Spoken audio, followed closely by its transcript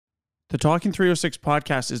The Talking 306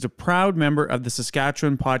 podcast is a proud member of the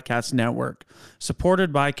Saskatchewan Podcast Network,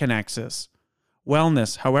 supported by Connexus.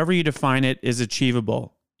 Wellness, however you define it, is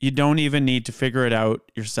achievable. You don't even need to figure it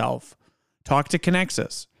out yourself. Talk to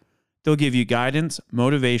Connexus. They'll give you guidance,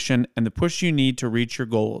 motivation, and the push you need to reach your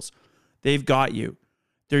goals. They've got you.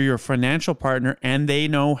 They're your financial partner, and they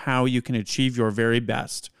know how you can achieve your very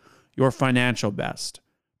best, your financial best.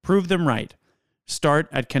 Prove them right. Start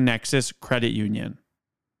at Connexus Credit Union.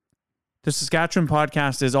 The Saskatchewan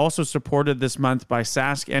podcast is also supported this month by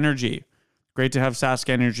Sask Energy. Great to have Sask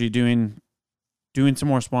Energy doing some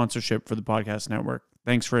more sponsorship for the podcast network.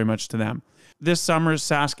 Thanks very much to them. This summer,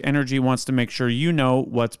 Sask Energy wants to make sure you know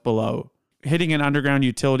what's below. Hitting an underground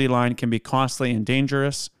utility line can be costly and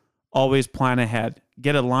dangerous. Always plan ahead.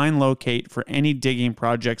 Get a line locate for any digging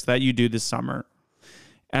projects that you do this summer.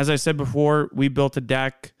 As I said before, we built a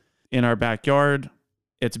deck in our backyard.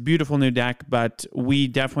 It's a beautiful new deck, but we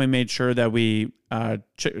definitely made sure that we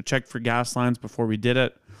checked for gas lines before we did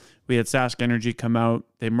it. We had Sask Energy come out.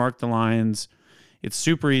 They marked the lines. It's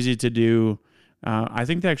super easy to do. I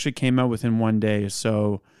think they actually came out within one day.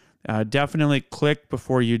 So definitely click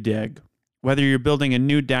before you dig. Whether you're building a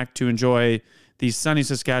new deck to enjoy these sunny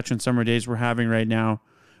Saskatchewan summer days we're having right now,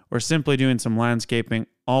 or simply doing some landscaping,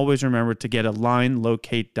 always remember to get a line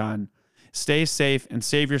locate done. Stay safe and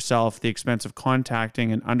save yourself the expense of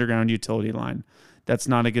contacting an underground utility line. That's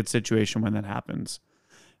not a good situation when that happens.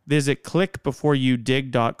 Visit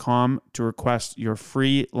clickbeforeyoudig.com to request your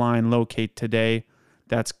free line locate today.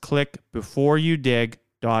 That's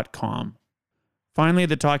clickbeforeyoudig.com. Finally,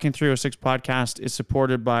 the Talking 306 podcast is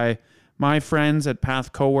supported by my friends at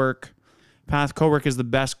Path Cowork. Path Cowork is the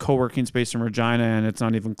best co-working space in Regina, and it's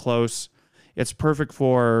not even close. It's perfect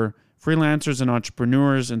for freelancers and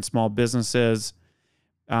entrepreneurs and small businesses.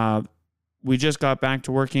 We just got back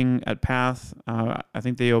to working at Path. I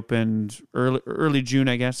think they opened early June,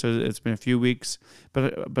 I guess. So it's been a few weeks,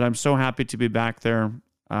 but I'm so happy to be back there.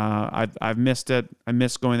 I've missed it. I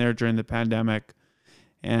missed going there during the pandemic,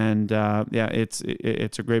 and it's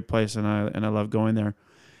a great place, and I love going there.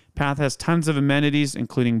 Path has tons of amenities,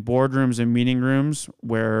 including boardrooms and meeting rooms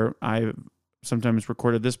where I sometimes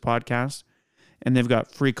recorded this podcast. And they've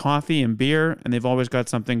got free coffee and beer, and they've always got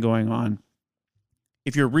something going on.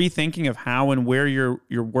 If you're rethinking of how and where you're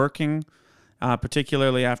working,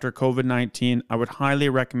 particularly after COVID-19, I would highly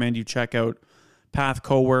recommend you check out Path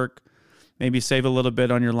Cowork. Maybe save a little bit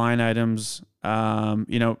on your line items.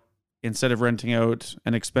 Instead of renting out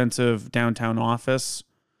an expensive downtown office,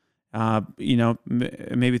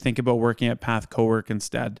 maybe think about working at Path Cowork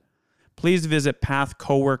instead. Please visit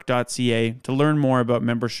pathcowork.ca to learn more about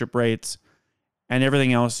membership rates and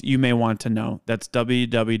everything else you may want to know. That's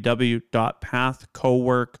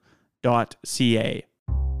www.pathcowork.ca.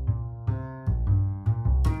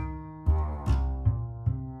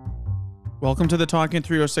 Welcome to the Talking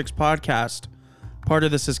 306 podcast, part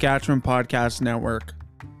of the Saskatchewan Podcast Network.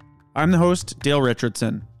 I'm the host, Dale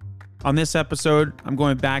Richardson. On this episode, I'm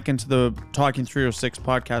going back into the Talking 306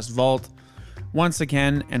 podcast vault once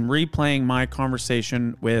again and replaying my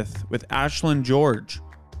conversation with Ashlyn George.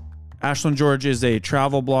 Ashlyn George is a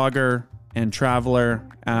travel blogger and traveler,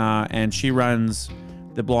 and she runs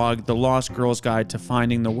the blog, The Lost Girl's Guide to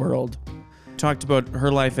Finding the World. Talked about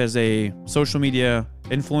her life as a social media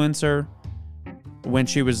influencer, when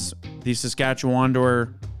she was the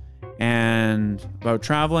Saskatchewandor, and about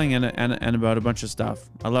traveling and about a bunch of stuff.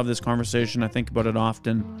 I love this conversation. I think about it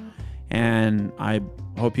often, and I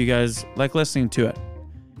hope you guys like listening to it.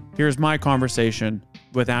 Here's my conversation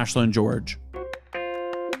with Ashlyn George.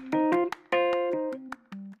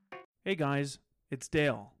 Hey guys, it's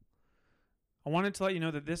Dale. I wanted to let you know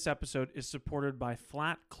that this episode is supported by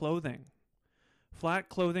Flat Clothing. Flat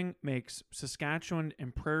Clothing makes Saskatchewan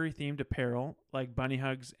and prairie-themed apparel like bunny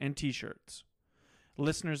hugs and t-shirts.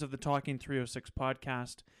 Listeners of the Talking 306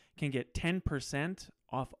 podcast can get 10%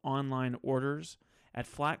 off online orders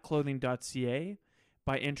at flatclothing.ca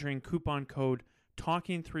by entering coupon code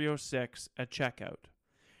TALKING306 at checkout.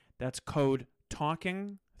 That's code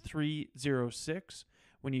TALKING306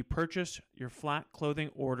 when you purchase your Flat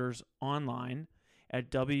Clothing orders online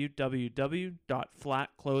at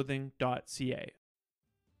www.flatclothing.ca.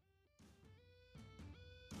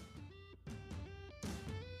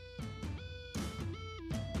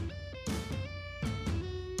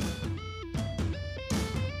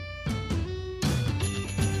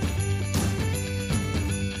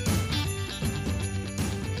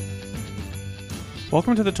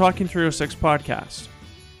 Welcome to the Talking 306 podcast,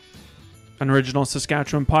 an original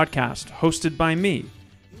Saskatchewan podcast hosted by me,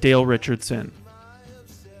 Dale Richardson.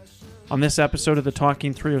 On this episode of the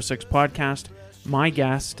Talking 306 podcast, My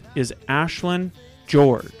guest is Ashlyn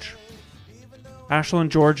George. Ashlyn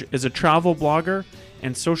George is a travel blogger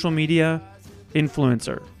and social media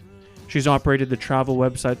influencer. She's operated the travel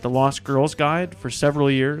website The Lost Girls Guide for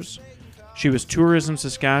several years. She was Tourism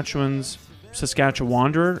Saskatchewan's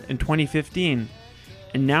Saskatchewanderer in 2015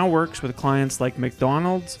 and now works with clients like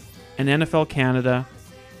McDonald's and NFL Canada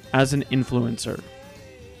as an influencer.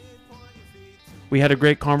 We had a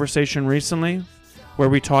great conversation recently where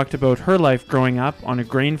we talked about her life growing up on a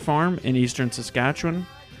grain farm in eastern Saskatchewan,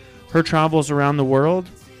 her travels around the world,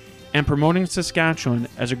 and promoting Saskatchewan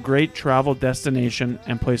as a great travel destination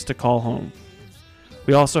and place to call home.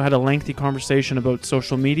 We also had a lengthy conversation about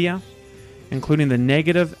social media, including the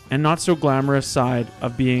negative and not so glamorous side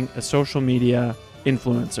of being a social media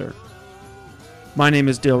influencer. My name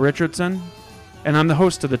is Dale Richardson, and I'm the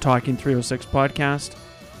host of the Talking 306 podcast,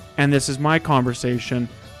 and this is my conversation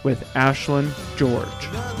with Ashlyn George.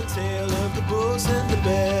 Another tale of the bulls and the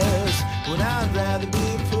bears. When I'd rather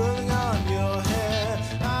be pulling on your hair,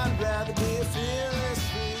 I'd rather be a fearless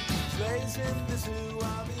freak, blazing the zoo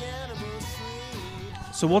while the animals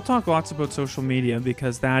sleep. So we'll talk lots about social media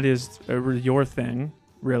because that is your thing,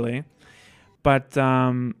 really. But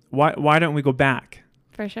why don't we go back?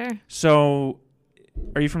 For sure. So,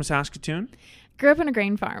 are you from Saskatoon? Grew up on a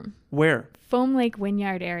grain farm. Where? Foam Lake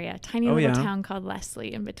Wynyard area. Tiny Oh, little yeah. town called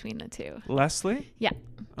Leslie in between the two. Leslie? Yeah.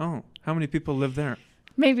 Oh, how many people live there?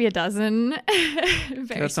 Maybe a dozen. Very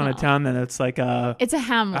That's small. not a town then. It's like It's a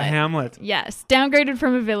hamlet. a hamlet. Yes. Downgraded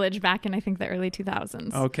from a village back in, I think, the early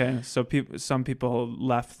 2000s. Okay, so some people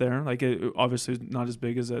left there. Like it obviously not as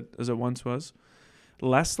big as it once was.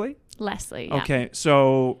 Leslie? Leslie, yeah. Okay,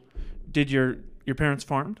 so did your parents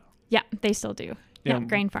farmed? Yeah, they still do. Yeah,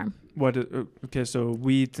 grain farm. What? Okay, so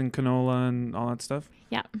wheat and canola and all that stuff.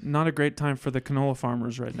 Yeah. Not a great time for the canola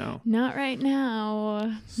farmers right now. Not right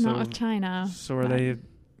now. So- Not with China. So are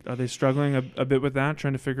but- they struggling a bit with that,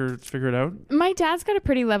 trying to figure it out? My dad's got a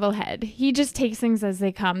pretty level head. He just takes things as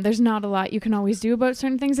they come. There's not a lot you can always do about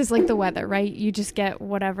certain things. It's like the weather, right? You just get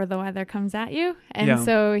whatever the weather comes at you. And Yeah.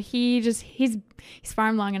 so he's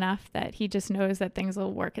farmed long enough that he just knows that things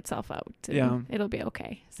will work itself out. And Yeah. it'll be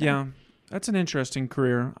okay. So. Yeah. That's an interesting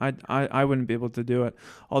career. I wouldn't be able to do it.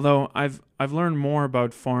 Although I've learned more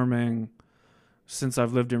about farming since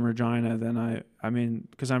I've lived in Regina than I mean,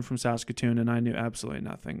 because I'm from Saskatoon and I knew absolutely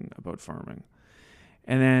nothing about farming.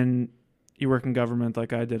 And then you work in government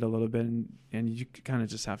like I did a little bit, and you kind of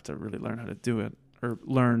just have to really learn how to do it or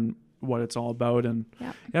learn what it's all about. And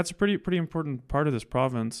Yep. yeah, it's a pretty important part of this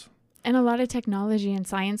province. And a lot of technology and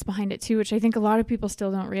science behind it too, which I think a lot of people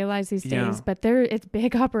still don't realize these days. Yeah. But it's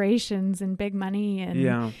big operations and big money, and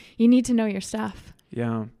Yeah. you need to know your stuff.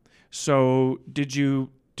 Yeah. So did you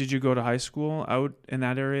go to high school out in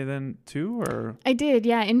that area then too, or? I did,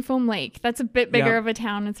 yeah, in Foam Lake. That's a bit bigger Yeah. of a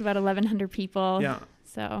town. It's about 1,100 people. Yeah,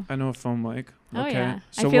 So. I know of Foam Lake. Oh Okay. yeah.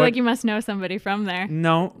 So I feel like you must know somebody from there.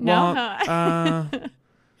 No. No? Well,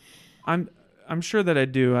 I'm sure that I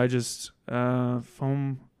do. I just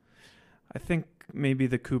Foam. I think maybe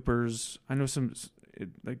the Coopers. I know some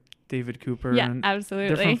like David Cooper. Yeah, and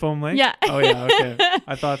absolutely. They're from Foam Lake? Yeah. Oh yeah. Okay.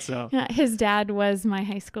 I thought so. Yeah, his dad was my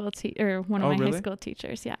high school one of Oh, my really? high school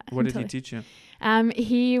teachers. Yeah. What did he until- teach you?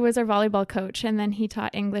 He was our volleyball coach, and then he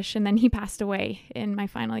taught English, and then he passed away in my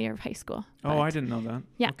final year of high school. Oh, But, I didn't know that.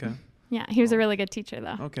 Yeah. Okay. Yeah, he was a really good teacher,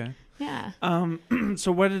 though. Okay. Yeah.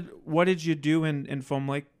 So what did you do in Foam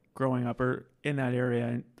Lake growing up, or in that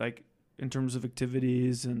area, like in terms of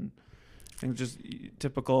activities and just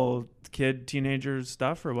typical teenager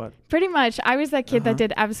stuff, or what? Pretty much. I was that kid Uh-huh. that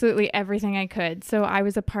did absolutely everything I could. So I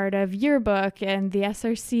was a part of yearbook and the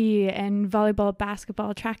SRC and volleyball,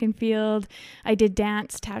 basketball, track and field. I did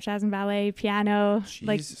dance, tap, jazz, and ballet, piano,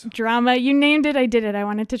 like Jeez. drama. You named it, I did it. I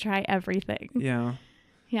wanted to try everything. Yeah.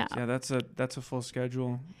 Yeah. Yeah, that's a full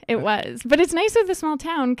schedule. It was. But it's nice with a small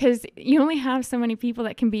town because you only have so many people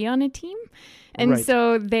that can be on a team. And Right.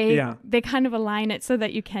 so they Yeah. kind of align it so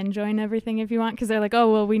that you can join everything if you want, because they're like, oh,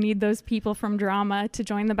 well, we need those people from drama to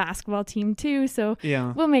join the basketball team too. So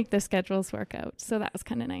Yeah. we'll make the schedules work out. So that was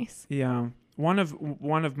kind of nice. Yeah. One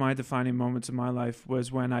of my defining moments in my life was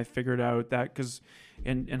when I figured out that, because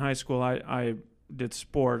in high school I did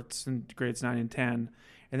sports in grades 9 and 10,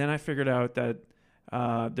 and then I figured out that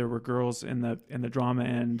there were girls in the drama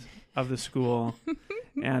end of the school,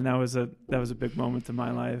 and that was a big moment in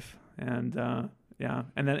my life. And yeah,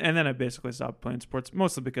 and then I basically stopped playing sports,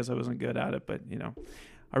 mostly because I wasn't good at it. But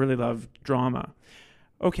I really loved drama.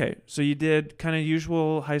 Okay, so you did kind of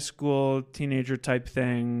usual high school teenager type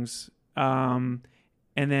things, and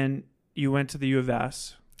then you went to the U of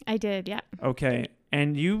S. I did, yeah. Okay,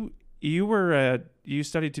 and you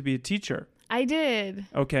studied to be a teacher. I did.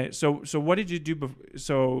 Okay, so what did you do?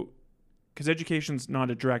 Because education's not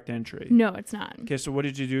a direct entry. No, it's not. Okay, so what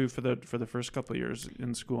did you do for the first couple of years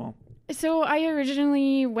in school? So I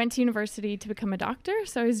originally went to university to become a doctor.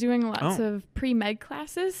 So I was doing lots of pre-med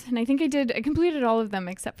classes, and I think I completed all of them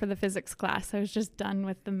except for the physics class. I was just done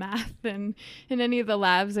with the math, and in any of the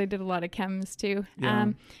labs, I did a lot of chems too.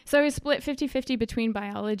 Yeah. So I was split 50-50 between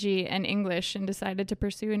biology and English and decided to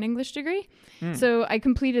pursue an English degree. So I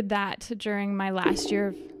completed that during my last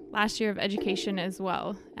year of education as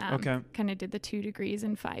well. Okay. Kind of did the 2 degrees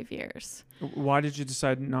in 5 years. Why did you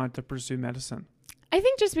decide not to pursue medicine? I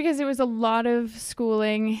think just because it was a lot of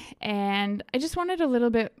schooling and I just wanted a little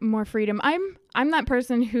bit more freedom. I'm that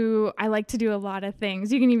person who I like to do a lot of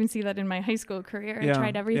things. You can even see that in my high school career. Yeah, I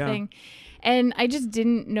tried everything. And I just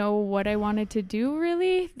didn't know what I wanted to do,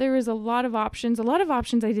 really. There was a lot of options I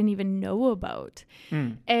didn't even know about.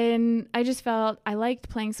 And I just felt I liked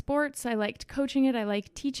playing sports. I liked coaching it. I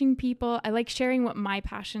liked teaching people. I like sharing what my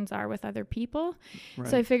passions are with other people. Right.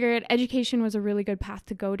 So I figured education was a really good path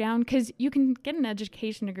to go down because you can get an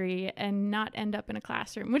education degree and not end up in a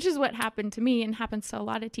classroom, which is what happened to me and happens to a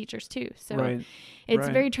lot of teachers too. So it's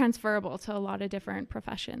very transferable to a lot of different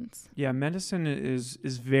professions. Yeah, medicine is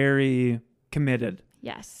very committed.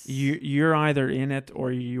 Yes. You're either in it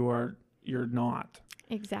or you're not.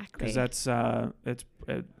 Exactly. Because that's it's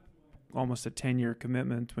almost a 10-year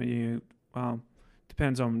commitment when you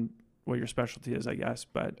depends on what your specialty is, I guess,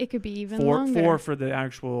 but it could be even longer. 4 for the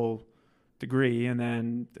actual degree, and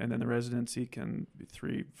then the residency can be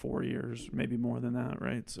 3-4 years, maybe more than that,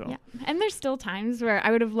 right? So yeah, and there's still times where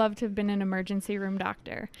I would have loved to have been an emergency room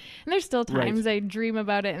doctor, and there's still times I dream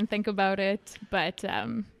about it and think about it, but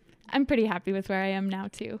I'm pretty happy with where I am now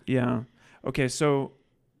too. Yeah. Okay. So,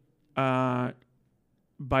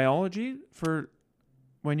 biology for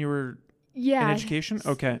when you were in education?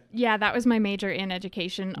 Okay. Yeah, that was my major in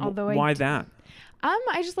education. Although why that?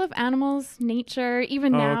 I just love animals, nature.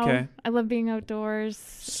 Even now, I love being outdoors.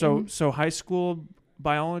 So high school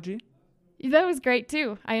biology? That was great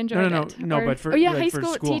too. I enjoyed it. But for high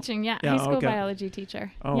school teaching. Yeah, high school okay. biology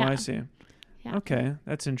teacher. Oh, yeah. I see. Yeah. Okay,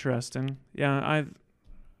 that's interesting. Yeah,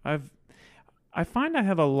 I find I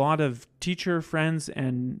have a lot of teacher friends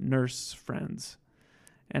and nurse friends,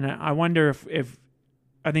 and I wonder if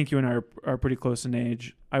I think you and I are pretty close in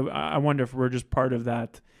age. I wonder if we're just part of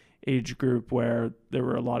that age group where there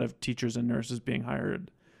were a lot of teachers and nurses being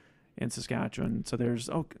hired in Saskatchewan. So there's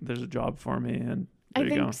a job for me, and there you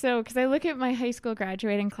go. I think so, because I look at my high school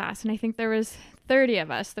graduating class, and I think there was 30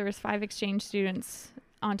 of us. There was 5 exchange students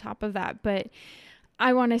on top of that, but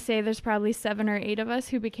I want to say there's probably 7 or 8 of us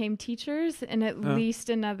who became teachers, and at least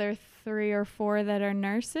another 3 or 4 that are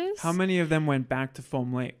nurses. How many of them went back to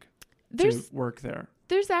Foam Lake to work there?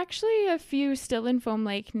 There's actually a few still in Foam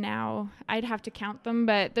Lake now. I'd have to count them,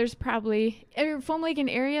 but there's probably Foam Lake and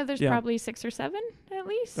area. There's probably 6 or 7 at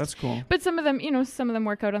least. That's cool. But some of them,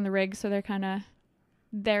 work out on the rig, so they're kind of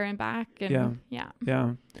there and back. And yeah.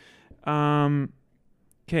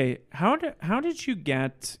 Okay. How did you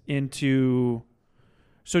get into?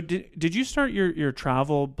 So did you start your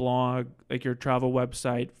travel blog, like your travel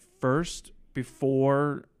website first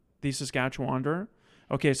before the Saskatchewan Wanderer?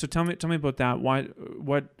 Okay, so tell me about that. Why?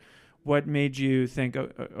 What made you think?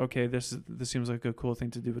 Okay, this seems like a cool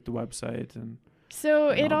thing to do with the website and. So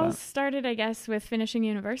it all started, I guess, with finishing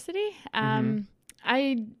university. I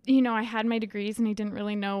had my degrees and I didn't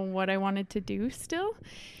really know what I wanted to do still.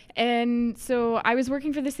 And so I was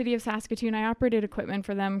working for the city of Saskatoon. I operated equipment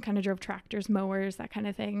for them, kind of drove tractors, mowers, that kind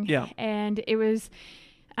of thing. Yeah. And it was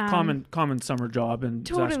common summer job in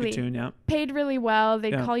Saskatoon, yeah. Paid really well.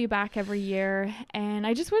 They'd call you back every year. And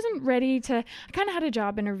I just wasn't ready to, I kind of had a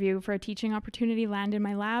job interview for a teaching opportunity land in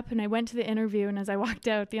my lap. And I went to the interview, and as I walked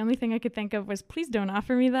out, the only thing I could think of was, please don't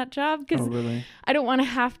offer me that job. Because I don't want to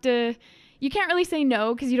have to, you can't really say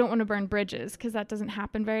no because you don't want to burn bridges, because that doesn't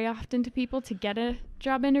happen very often to people to get a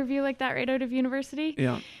job interview like that right out of university.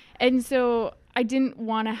 Yeah. And so I didn't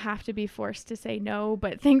want to have to be forced to say no,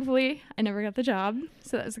 but thankfully I never got the job.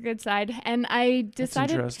 So that's a good side. And I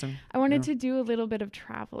decided I wanted to do a little bit of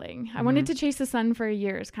traveling. I wanted to chase the sun for a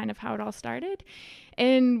year is kind of how it all started.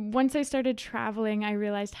 And once I started traveling, I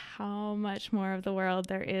realized how much more of the world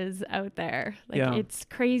there is out there. It's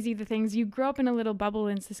crazy, the things. You grow up in a little bubble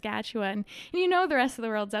in Saskatchewan, and you know the rest of the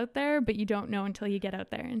world's out there, but you don't know until you get out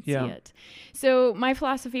there and see it. So my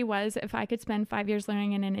philosophy was, if I could spend 5 years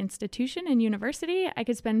learning in an institution in university, I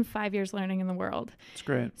could spend 5 years learning in the world. That's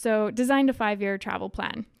great. So designed a 5-year travel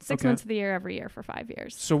plan, 6 months of the year, every year for 5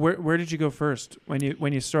 years. So where did you go first?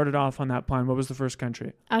 When you started off on that plan, what was the first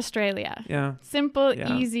country? Australia. Yeah. Simple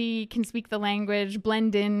simple, easy, can speak the language,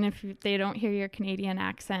 blend in if they don't hear your Canadian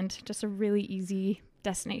accent. Just a really easy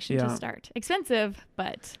destination to start. Expensive,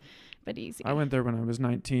 but easy. I went there when I was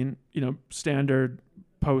 19, standard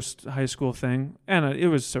post high school thing. And it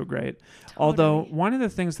was so great. Totally. Although one of the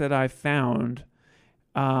things that I found,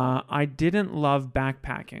 I didn't love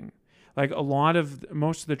backpacking. Like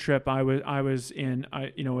most of the trip I was in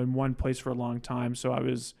one place for a long time. So I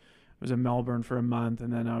was in Melbourne for a month,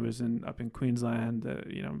 and then I was up in Queensland,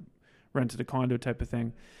 rented a condo type of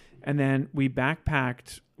thing. And then we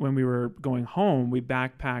backpacked when we were going home. We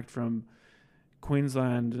backpacked from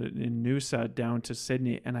Queensland in Noosa down to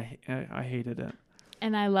Sydney, and I hated it.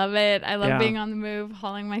 And I love it. I love being on the move,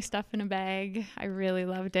 hauling my stuff in a bag. I really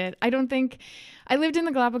loved it. I lived in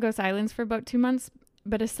the Galapagos Islands for about 2 months,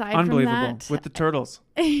 but aside from that, with the turtles.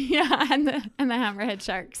 and the hammerhead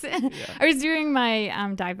sharks. I was doing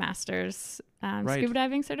my dive masters scuba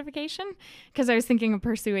diving certification because I was thinking of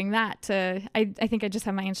pursuing that. I think I just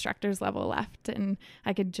have my instructor's level left, and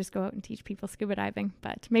I could just go out and teach people scuba diving.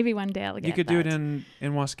 But maybe one day I'll get. You could do it in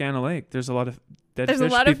Wascana Lake. There's a lot of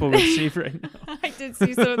people with sea right now. I did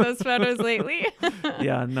see some of those photos lately.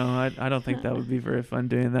 Yeah, no, I don't think that would be very fun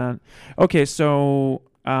doing that. Okay, so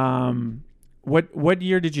what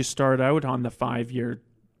year did you start out on the 5-year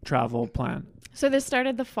travel plan? So this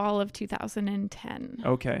started the fall of 2010.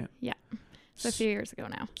 Okay. Yeah. So a few years ago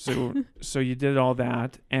now. So you did all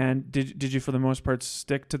that, and did you for the most part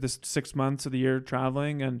stick to the 6 months of the year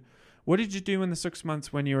traveling? And what did you do in the 6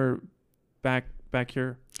 months when you were back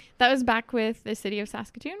here? That was back with the city of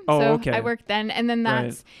Saskatoon. Oh, so okay. I worked then. And then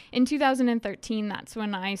that's in 2013, that's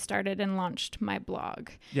when I started and launched my blog.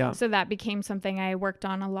 Yeah. So that became something I worked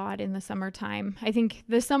on a lot in the summertime. I think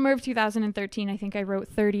the summer of 2013, I wrote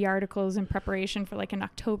 30 articles in preparation for like an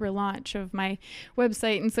October launch of my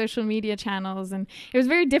website and social media channels. And it was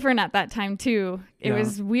very different at that time too. It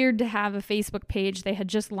was weird to have a Facebook page. They had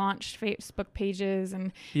just launched Facebook pages.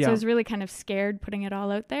 And so I was really kind of scared putting it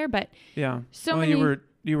all out there. But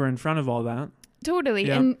you were in front of all that. Totally.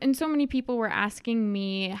 Yeah. And so many people were asking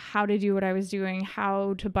me how to do what I was doing,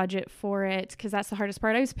 how to budget for it, because that's the hardest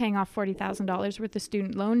part. I was paying off $40,000 worth of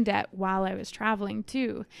student loan debt while I was traveling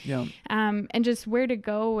too. Yeah. And just where to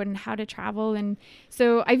go and how to travel. And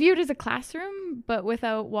so I view it as a classroom, but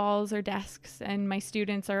without walls or desks, and my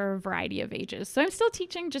students are a variety of ages. So I'm still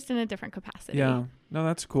teaching, just in a different capacity. Yeah. No,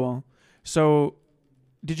 that's cool. So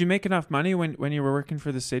did you make enough money when you were working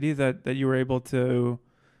for the city that you were able to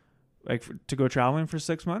to go traveling for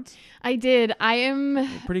 6 months? I did. I am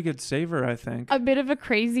a pretty good saver, I think. A bit of a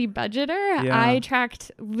crazy budgeter. Yeah. I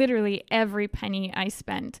tracked literally every penny I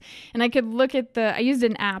spent. And I could look at I used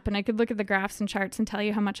an app, and I could look at the graphs and charts and tell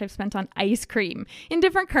you how much I've spent on ice cream in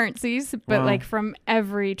different currencies, but from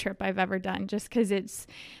every trip I've ever done, just because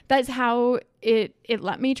that's how it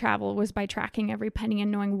let me travel, was by tracking every penny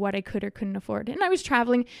and knowing what I could or couldn't afford. And I was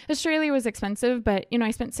traveling. Australia was expensive, but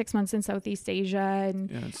I spent 6 months in Southeast Asia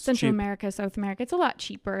and Central America, South America. It's a lot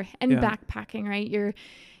cheaper. And backpacking, right? You're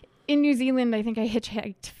in New Zealand. I think I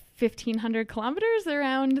hitchhiked 1,500 kilometers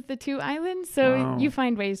around the 2 islands. So you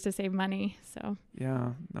find ways to save money. So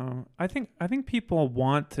no, I think people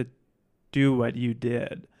want to do what you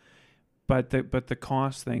did. But the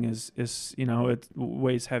cost thing is it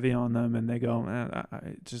weighs heavy on them, and they go,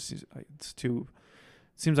 it's too,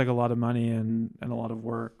 seems like a lot of money and a lot of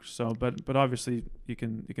work. So but obviously you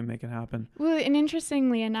can make it happen. Well, and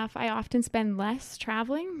interestingly enough, I often spend less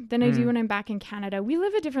traveling than I do when I'm back in Canada. We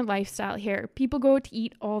live a different lifestyle here. People go to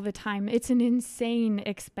eat all the time. It's an insane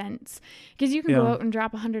expense, because you can go out and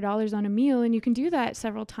drop $100 on a meal, and you can do that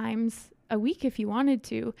several times a week if you wanted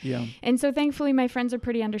to. Yeah. And so thankfully my friends are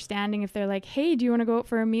pretty understanding. If they're like, hey, do you want to go out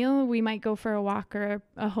for a meal? We might go for a walk or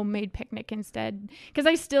a homemade picnic instead. Because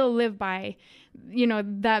I still live by,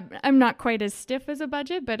 that I'm not quite as stiff as a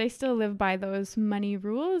budget, but I still live by those money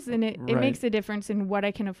rules. And it makes a difference in what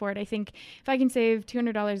I can afford. I think if I can save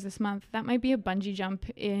 $200 this month, that might be a bungee jump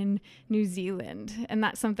in New Zealand. And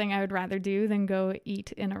that's something I would rather do than go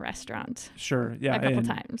eat in a restaurant. Sure. Yeah. A couple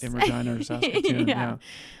times. In Regina or Saskatoon. Yeah.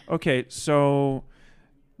 Okay. So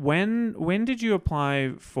when did you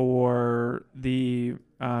apply for the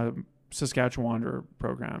Saskatchewan Wanderer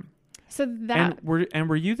program? So that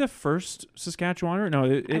were you the first Saskatchewaner? No,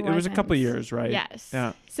 it was a couple of years, right? Yes.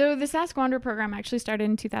 Yeah. So the Sask Wanderer program actually started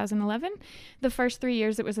in 2011. The first 3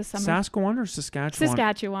 years it was a summer. Saskatchewan or Saskatchewan?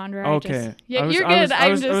 Saskatchewaner. Okay. You're good. I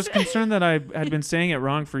was concerned that I had been saying it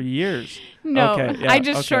wrong for years. No, okay, I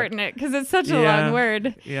just shorten it because it's such a long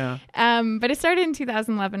word. Yeah. But it started in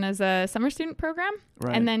 2011 as a summer student program.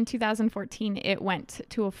 Right. And then 2014 it went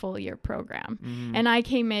to a full year program. And I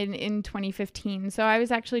came in 2015. So I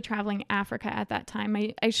was actually traveling touring Africa at that time.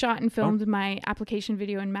 I shot and filmed my application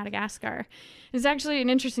video in Madagascar. It was actually an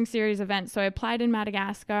interesting series of events. So I applied in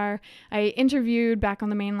Madagascar. I interviewed back on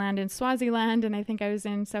the mainland in Swaziland, and I think I was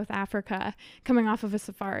in South Africa coming off of a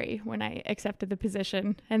safari when I accepted the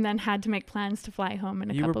position, and then had to make plans to fly home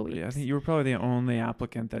in a couple weeks. I think you were probably the only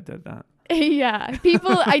applicant that did that. Yeah,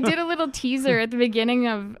 I did a little teaser at the beginning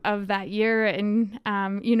of that year, and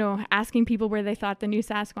asking people where they thought the new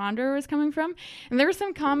Sask Wanderer was coming from, and there were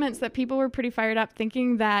some comments that people were pretty fired up,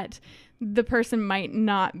 thinking that the person might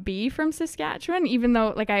not be from Saskatchewan, even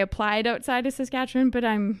though I applied outside of Saskatchewan, but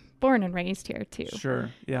I'm born and raised here too.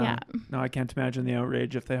 Sure, yeah. No, I can't imagine the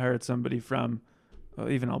outrage if they hired somebody from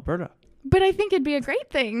even Alberta. But I think it'd be a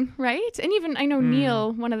great thing, right? And even I know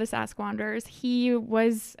Neil, one of the Sask Wanderers,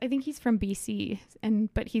 I think he's from BC,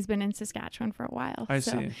 but he's been in Saskatchewan for a while. I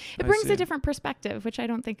see. It brings a different perspective, which I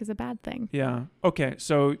don't think is a bad thing. Yeah. Okay.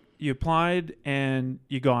 So you applied and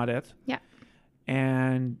you got it. Yeah.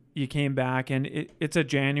 And you came back, and it's a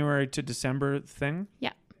January to December thing.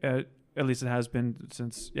 Yeah. At least it has been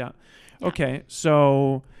since. Yeah. Okay.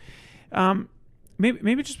 So,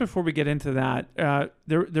 maybe just before we get into that,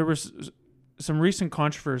 there was some recent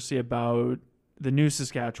controversy about the new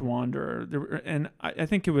Saskatchewan Wanderer, and I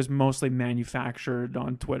think it was mostly manufactured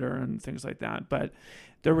on Twitter and things like that. But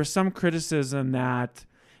there was some criticism that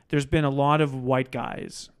there's been a lot of white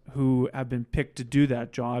guys who have been picked to do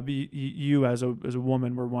that job. You as a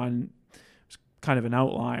woman were one, kind of an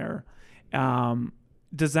outlier.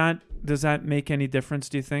 Does that make any difference,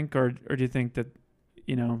 do you think, or do you think that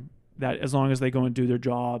that as long as they go and do their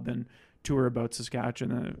job and tour about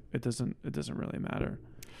Saskatchewan, it doesn't really matter?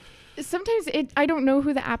 Sometimes I don't know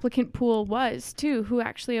who the applicant pool was too, who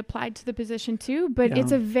actually applied to the position too, but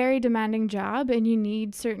it's a very demanding job and you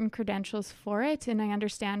need certain credentials for it. And I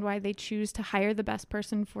understand why they choose to hire the best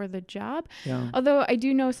person for the job. Yeah. Although I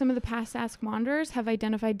do know some of the past Sask Wanderers have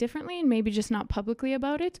identified differently and maybe just not publicly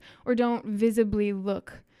about it, or don't visibly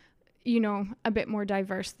look a bit more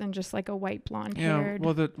diverse than just like a white blonde haired.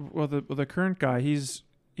 Yeah. Well, the current guy, he's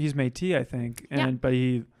Métis, I think. But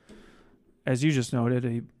he, as you just noted,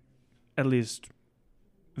 he at least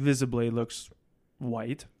visibly looks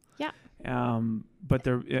white. Yeah. But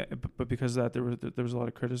because of that, there was a lot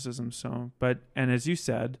of criticism. So, and as you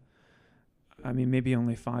said, I mean, maybe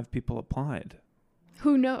only 5 people applied.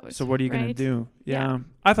 Who knows? So what are you going to do? Yeah.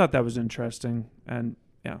 I thought that was interesting, and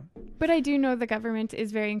yeah. But I do know the government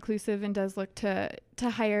is very inclusive and does look to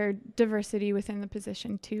hire diversity within the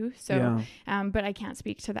position too. So, but I can't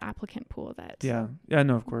speak to the applicant pool that. Yeah.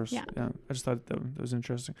 No, of course. Yeah. I just thought that was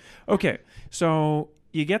interesting. Okay. So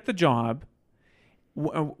you get the job.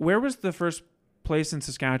 Where was the first place in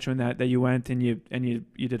Saskatchewan that you went and you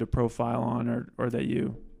did a profile on, or that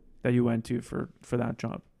you went to for that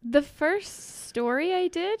job? The first story I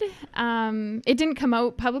did, it didn't come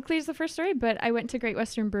out publicly as the first story, but I went to Great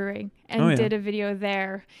Western Brewing and did a video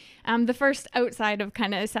there. The first outside of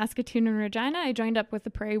kind of Saskatoon and Regina, I joined up with the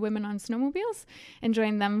Prairie Women on Snowmobiles and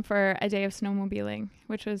joined them for a day of snowmobiling,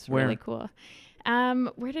 which was really cool.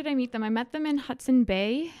 Where did I meet them? I met them in Hudson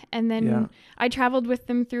Bay, and then I traveled with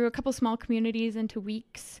them through a couple small communities into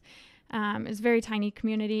Weeks. It was a very tiny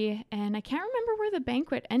community, and I can't remember where the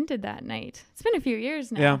banquet ended that night. It's been a few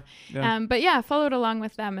years now. Yeah. But I followed along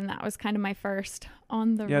with them, and that was kind of my first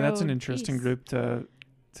on the road. Yeah, that's an interesting group to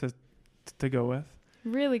go with.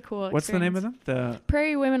 Really cool. What's the name of them? The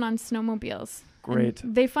Prairie Women on Snowmobiles. Great.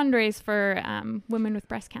 And they fundraise for women with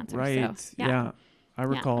breast cancer. Right. So, yeah. I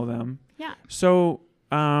recall them. Yeah. So,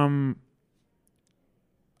 I'm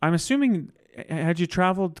assuming, had you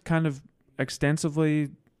traveled kind of extensively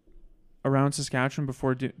around Saskatchewan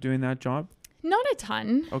before doing that job? Not a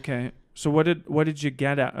ton. Okay. So what did you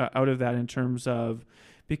get out of that in terms of,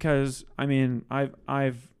 because I mean,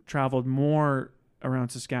 I've traveled more around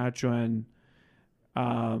Saskatchewan,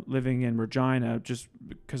 living in Regina just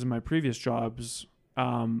because of my previous jobs,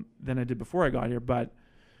 than I did before I got here. But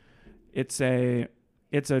it's a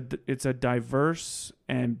diverse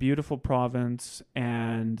and beautiful province,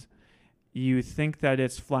 and you think that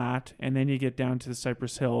it's flat, and then you get down to the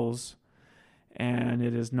Cypress Hills, and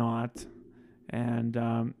it is not.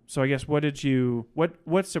 And so I guess what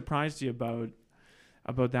surprised you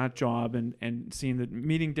about that job and seeing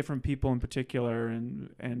meeting different people in particular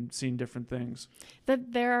and seeing different things?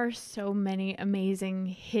 That there are so many amazing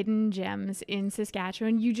hidden gems in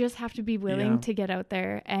Saskatchewan. You just have to be willing to get out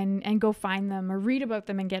there and go find them or read about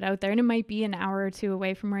them and get out there. And it might be an hour or two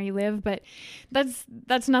away from where you live, but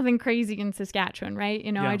that's nothing crazy in Saskatchewan, right?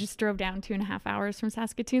 I just drove down 2.5 hours from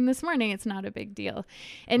Saskatoon this morning. It's not a big deal.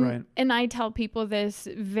 And I tell people this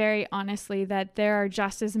very honestly, that there are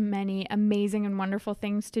just as many amazing and wonderful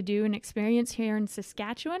things to do and experience here in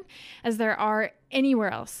Saskatchewan as there are anywhere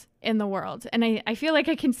else in the world. And I feel like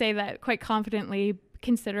I can say that quite confidently,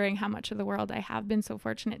 considering how much of the world I have been so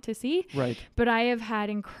fortunate to see. Right. But I have had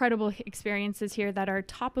incredible experiences here that are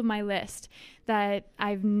top of my list that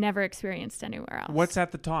I've never experienced anywhere else. What's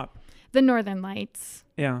at the top? The Northern Lights.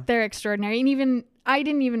 Yeah. They're extraordinary. And I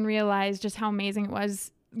didn't even realize just how amazing it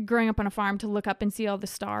was growing up on a farm to look up and see all the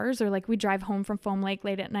stars, or like we drive home from Foam Lake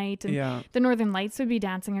late at night and the Northern Lights would be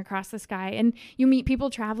dancing across the sky, and you meet people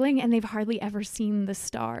traveling and they've hardly ever seen the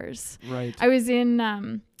stars. Right. I was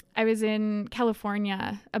in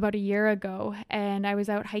California about a year ago, and I was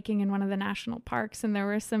out hiking in one of the national parks, and there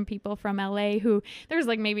were some people from LA who there was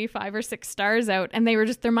like maybe 5 or 6 stars out, and they were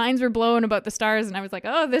just, their minds were blown about the stars. And I was like,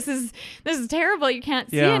 oh, this is terrible. You can't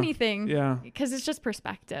see anything. Yeah. Because it's just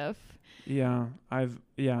perspective. Yeah.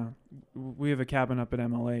 We have a cabin up at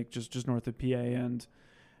Emma Lake, just north of PA. And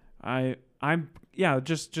I'm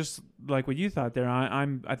just like what you thought there.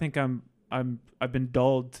 I've been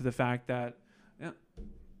dulled to the fact that,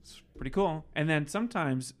 it's pretty cool. And then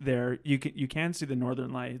sometimes there you can see the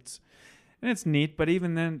Northern Lights, and it's neat. But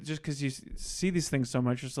even then, just because you see these things so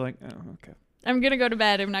much, it's like, oh, okay. I'm going to go to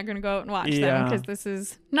bed. I'm not going to go out and watch them because this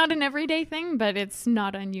is not an everyday thing, but it's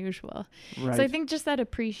not unusual. Right. So I think just that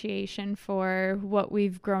appreciation for what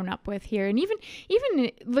we've grown up with here. And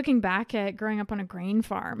even looking back at growing up on a grain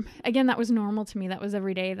farm, again, that was normal to me. That was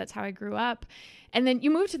every day. That's how I grew up. And then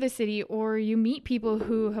you move to the city, or you meet people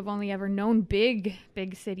who have only ever known big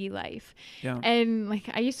city life. Yeah. And like,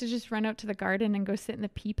 I used to just run out to the garden and go sit in the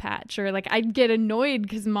pea patch, or like I'd get annoyed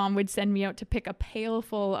because mom would send me out to pick a pail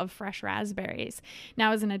full of fresh raspberries.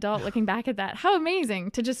 Now as an adult looking back at that, how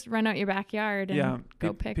amazing to just run out your backyard and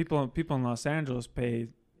go pick. People in Los Angeles pay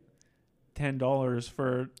 $10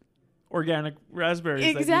 for organic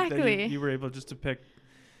raspberries. Exactly. That you were able just to pick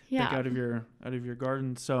out of your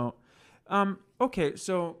garden. So okay,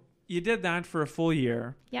 so you did that for a full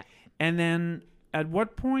year. Yeah. And then at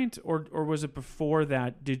what point, or was it before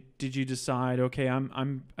that, did you decide, okay,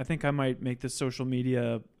 I think I might make this social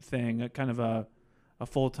media thing a kind of a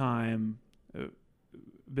full-time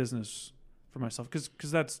business for myself, because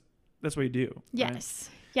that's what you do. Yes.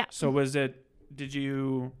 Right? Yeah. So was it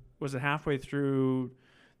halfway through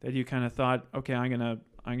that you kind of thought, okay, I'm gonna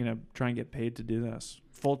try and get paid to do this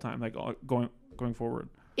full-time, like going forward?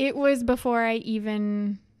 It was before I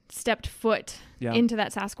even stepped foot into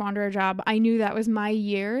that Saskwanderer job. I knew that was my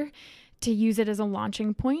year to use it as a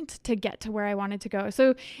launching point to get to where I wanted to go.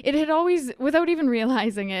 So it had always, without even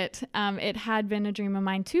realizing it, it had been a dream of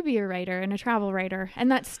mine to be a writer and a travel writer. And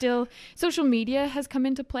that's still, social media has come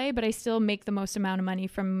into play, but I still make the most amount of money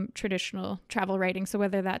from traditional travel writing. So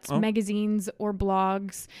whether that's magazines or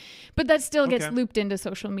blogs, but that still gets looped into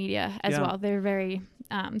social media as well. They're very,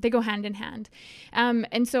 they go hand in hand.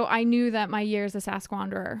 And so I knew that my year as a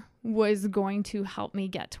Saskwanderer was going to help me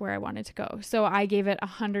get to where I wanted to go. So I gave it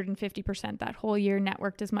 150% that whole year,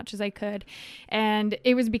 networked as much as I could. And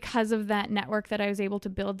it was because of that network that I was able to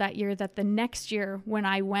build that year, that the next year when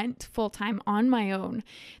I went full-time on my own,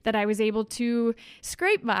 that I was able to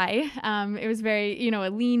scrape by. It was very,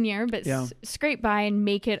 a lean year, but scrape by and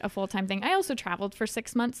make it a full-time thing. I also traveled for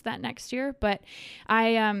 6 months that next year, but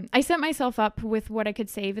I set myself up with what I could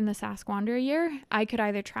save in the Saskwanderer year. I could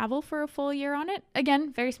either travel for a full year on it,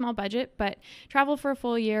 again, very small budget, but travel for a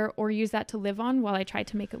full year, or use that to live on while I tried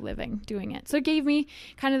to make a living doing it. So it gave me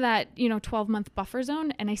kind of that, 12-month buffer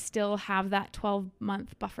zone, and I still have that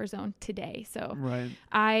 12-month buffer zone today. So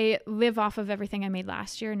I live off of everything I made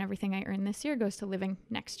last year, and everything I earn this year goes to living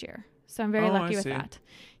next year. So I'm very lucky with that.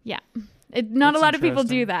 Yeah. Not a lot of people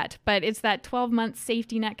do that, but it's that 12-month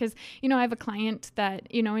safety net, because, I have a client that,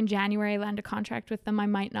 in January I land a contract with them. I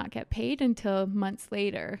might not get paid until months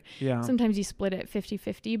later. Yeah. Sometimes you split it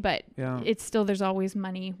 50-50, but it's still, there's always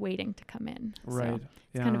money waiting to come in. Right. So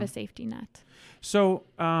it's kind of a safety net. So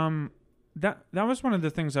that was one of the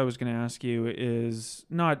things I was going to ask you, is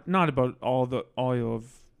not about all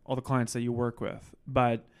the clients that you work with,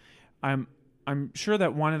 but I'm sure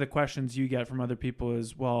that one of the questions you get from other people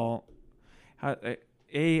is, well, how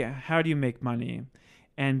do you make money?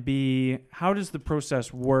 And B, how does the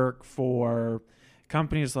process work for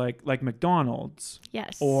companies like McDonald's?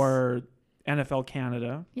 Yes. Or NFL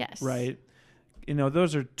Canada? Yes. Right?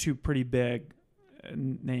 Those are two pretty big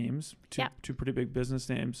names, two pretty big business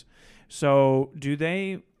names. So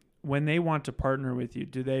when they want to partner with you,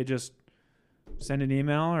 do they just send an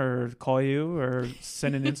email or call you or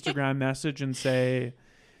send an Instagram message and say,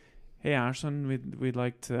 hey, Ashlyn, we'd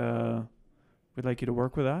like to we'd like you to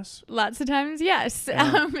work with us? Lots of times, yes.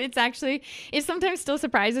 Yeah. It sometimes still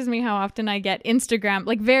surprises me how often I get Instagram,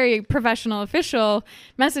 like very professional, official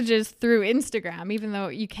messages through Instagram, even though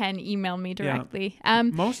you can email me directly. Yeah.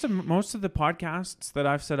 Most of the podcasts that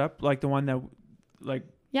I've set up, like the one that, like,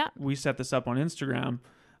 we set this up on Instagram,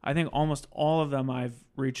 I think almost all of them I've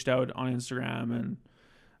reached out on Instagram, and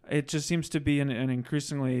it just seems to be an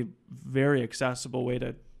increasingly very accessible way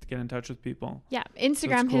to get in touch with people. Yeah,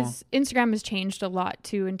 Instagram has changed a lot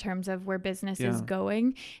too in terms of where business is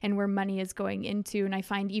going and where money is going into. And I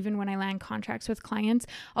find even when I land contracts with clients,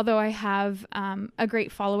 although I have a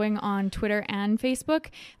great following on Twitter and Facebook,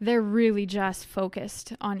 they're really just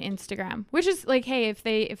focused on Instagram, which is like, hey, if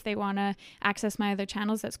they want to access my other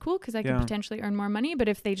channels, that's cool because I can potentially earn more money. But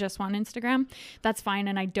if they just want Instagram, that's fine,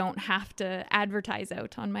 and I don't have to advertise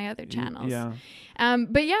out on my other channels. Yeah.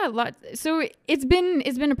 But yeah, so it's been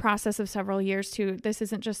a process of several years too. This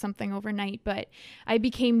isn't just something overnight, but I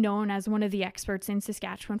became known as one of the experts in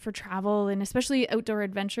Saskatchewan for travel, and especially outdoor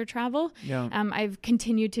adventure travel. Yeah. I've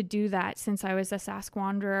continued to do that since I was a Sask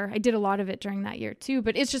Wanderer. I did a lot of it during that year too,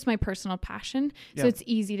 but it's just my personal passion. So it's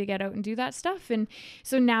easy to get out and do that stuff. And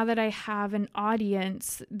so now that I have an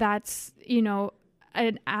audience, that's,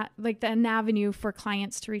 an avenue for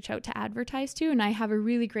clients to reach out to advertise to, and I have a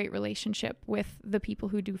really great relationship with the people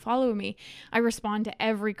who do follow me. I respond to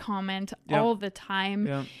every comment all the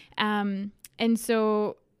time. And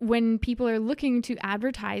so when people are looking to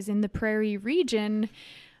advertise in the Prairie region,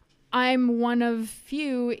 I'm one of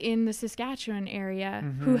few in the Saskatchewan area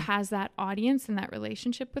who has that audience and that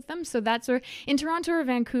relationship with them. So that's where in Toronto or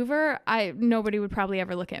Vancouver, nobody would probably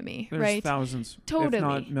ever look at me. There's right? Thousands, totally, if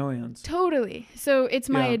not millions. Totally. So it's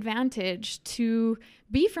my advantage to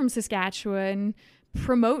be from Saskatchewan,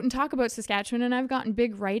 promote and talk about Saskatchewan, and I've gotten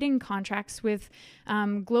big writing contracts with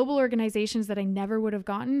global organizations that I never would have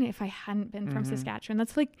gotten if I hadn't been from Saskatchewan.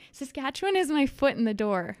 That's like, Saskatchewan is my foot in the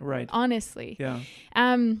door, right? Honestly. Yeah.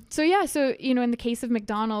 So in the case of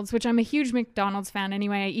McDonald's, which I'm a huge McDonald's fan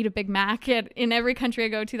anyway, I eat a Big Mac in every country I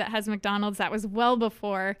go to that has McDonald's. That was well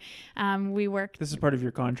before we worked. This is part of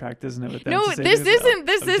your contract, isn't it? With them no, this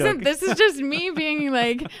isn't. This is just me being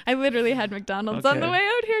like, I literally had McDonald's on the way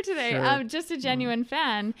out here today. Sure. Just a genuine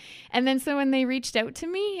fan. And then so when they reached out to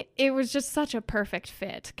me, it was just such a perfect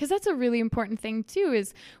fit, because that's a really important thing too,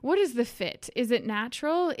 is what is the fit? Is it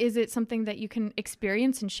natural? Is it something that you can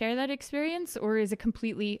experience and share that experience, or is it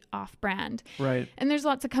completely off brand? Right. And there's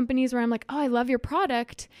lots of companies where I'm like, oh, I love your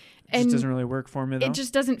product. It just doesn't really work for me, though. It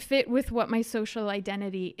just doesn't fit with what my social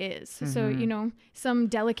identity is. So, some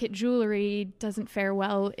delicate jewelry doesn't fare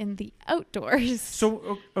well in the outdoors.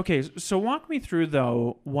 So, okay. So walk me through,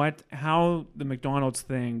 though, how the McDonald's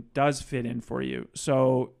thing does fit in for you.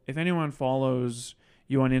 So if anyone follows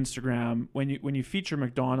you on Instagram, when you feature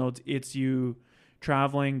McDonald's, it's you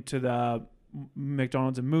traveling to the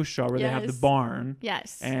McDonald's in Moose Jaw where they have the barn.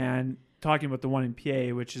 Yes. And talking about the one in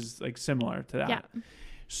PA, which is like similar to that. Yeah.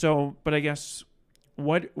 So, but I guess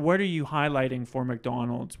what are you highlighting for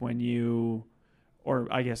McDonald's when you, or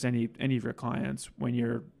I guess any of your clients, when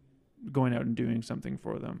you're going out and doing something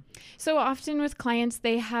for them? So often with clients,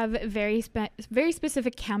 they have very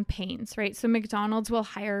specific campaigns, right? So McDonald's will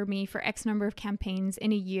hire me for X number of campaigns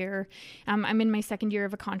in a year. I'm in my second year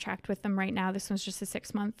of a contract with them right now. This one's just a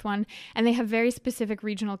 6-month one. And they have very specific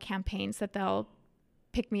regional campaigns that they'll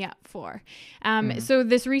pick me up for. So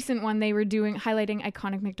this recent one, they were highlighting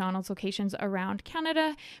iconic McDonald's locations around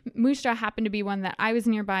Canada. Moose Jaw happened to be one that I was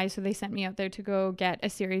nearby, so they sent me out there to go get a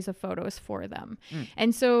series of photos for them.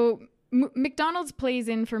 And so McDonald's plays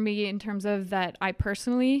in for me in terms of that I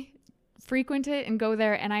personally frequent it and go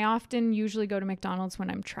there, and I often usually go to McDonald's when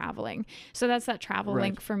I'm traveling. So that's that travel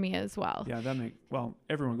link for me as well. Yeah,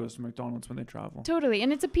 everyone goes to McDonald's when they travel. Totally.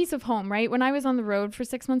 And it's a piece of home, right? When I was on the road for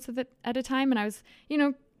 6 months at a time, and I was,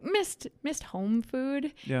 missed home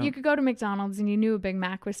food. Yeah. You could go to McDonald's and you knew a Big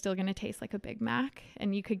Mac was still going to taste like a Big Mac,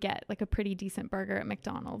 and you could get like a pretty decent burger at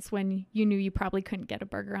McDonald's when you knew you probably couldn't get a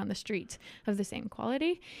burger on the street of the same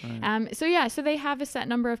quality. Right. So they have a set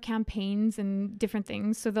number of campaigns and different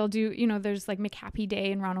things. So they'll do, there's like McHappy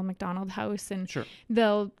Day in Ronald McDonald House, and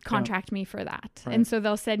they'll contract me for that. Right. And so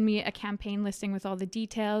they'll send me a campaign listing with all the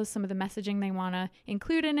details, some of the messaging they want to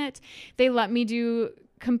include in it. They let me do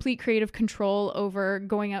complete creative control over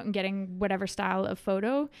going out and getting whatever style of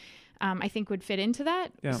photo I think would fit into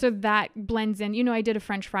that. Yeah. So that blends in. I did a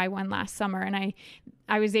French fry one last summer, and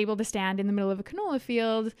I was able to stand in the middle of a canola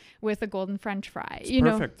field with a golden French fry. It's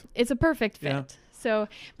perfect. It's a perfect fit. Yeah. So,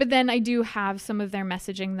 but then I do have some of their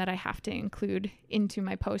messaging that I have to include into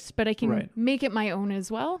my posts, but I can make it my own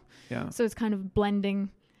as well. Yeah. So it's kind of blending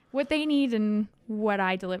what they need and what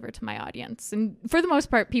I deliver to my audience. And for the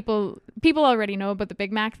most part, people already know about the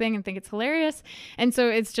Big Mac thing and think it's hilarious. And so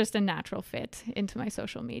it's just a natural fit into my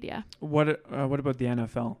social media. What about the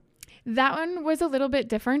NFL? That one was a little bit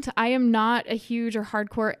different. I am not a huge or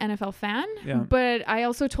hardcore NFL fan, but I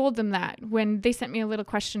also told them that when they sent me a little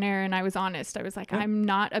questionnaire, and I was honest. I was like, I'm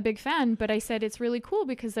not a big fan, but I said it's really cool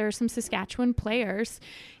because there are some Saskatchewan players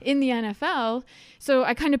in the NFL. So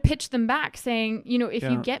I kind of pitched them back saying, you know, if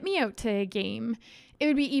you get me out to a game, it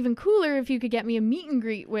would be even cooler if you could get me a meet and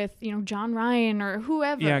greet with, you know, John Ryan or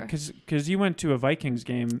whoever. Yeah, because you went to a Vikings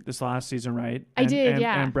game this last season, right? I did.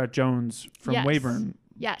 And Brett Jones from Weyburn.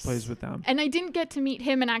 Yes. Plays with them. And I didn't get to meet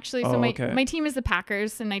him. And actually, my team is the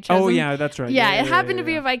Packers, and I chose them. Yeah, that's right. Yeah, it happened to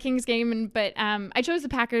be a Vikings game, but I chose the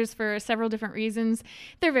Packers for several different reasons.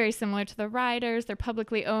 They're very similar to the Riders. They're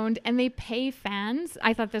publicly owned, and they pay fans.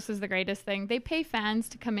 I thought this was the greatest thing. They pay fans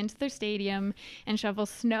to come into their stadium and shovel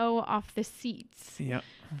snow off the seats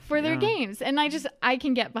for their games. And I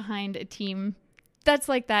can get behind a team that's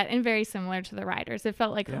like that and very similar to the Riders. It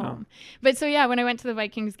felt like home. But so, when I went to the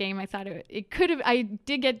Vikings game, I thought it could have, I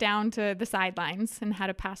did get down to the sidelines and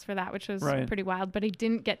had a pass for that, which was pretty wild, but I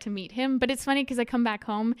didn't get to meet him. But it's funny because I come back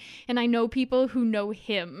home and I know people who know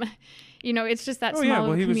him. You know, it's just that small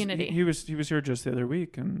community. He was here just the other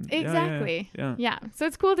week. And exactly. Yeah. So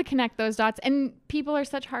it's cool to connect those dots. And people are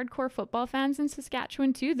such hardcore football fans in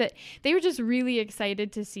Saskatchewan too, that they were just really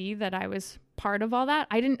excited to see that I was part of all that.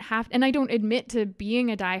 I didn't have, and I don't admit to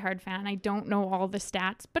being a diehard fan. I don't know all the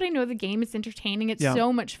stats, but I know the game. It's entertaining. It's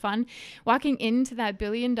so much fun. Walking into that $1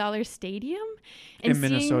 billion stadium and in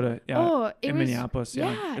Minnesota, in Minneapolis,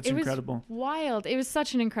 it's incredible. Wild. It was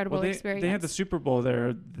such an incredible experience. They had the Super Bowl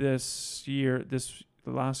there this year, the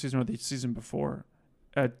last season or the season before,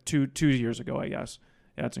 2 years ago, I guess.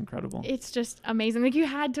 Yeah, it's incredible. It's just amazing. Like, you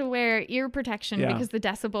had to wear ear protection because the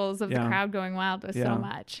decibels of the crowd going wild was so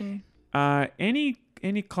much. And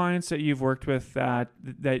any clients that you've worked with that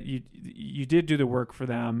you did do the work for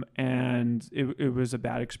them and it was a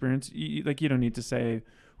bad experience? You don't need to say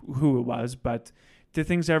who it was, but did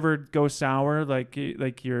things ever go sour? Like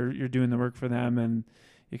you're doing the work for them and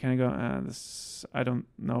you kind of go, I don't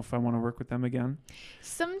know if I want to work with them again.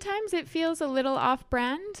 Sometimes it feels a little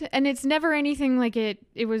off-brand, and it's never anything like it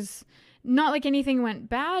was not like anything went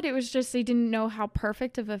bad. It was just they didn't know how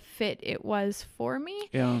perfect of a fit it was for me.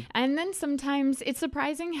 Yeah. And then sometimes it's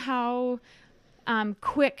surprising how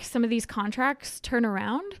quick some of these contracts turn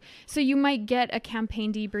around. So you might get a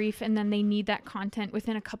campaign debrief and then they need that content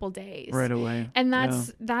within a couple days. Right away. And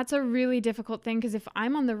that's a really difficult thing, because if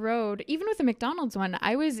I'm on the road, even with the McDonald's one,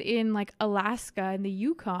 I was in like Alaska and the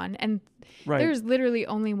Yukon, and there's literally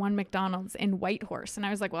only one McDonald's in Whitehorse. And I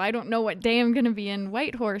was like, well, I don't know what day I'm going to be in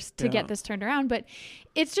Whitehorse to get this turned around. But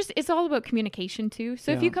it's all about communication too.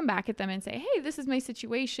 So if you come back at them and say, hey, this is my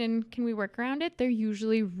situation, can we work around it? They're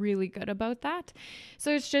usually really good about that.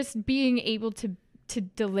 So it's just being able to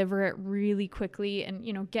deliver it really quickly and,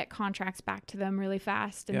 get contracts back to them really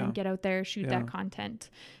fast and then get out there, shoot that content.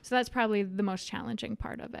 So that's probably the most challenging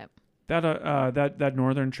part of it. That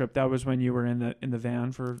northern trip, that was when you were in the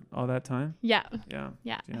van for all that time? Yeah.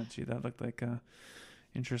 Gee, that looked like a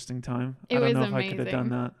interesting time. I don't know amazing. if I could have done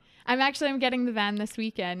that. I'm getting the van this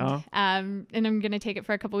weekend, and I'm going to take it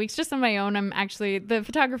for a couple weeks just on my own. I'm actually the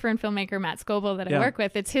photographer and filmmaker, Matt Scoble, that I work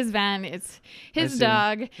with. It's his van. It's his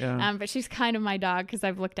dog, but she's kind of my dog because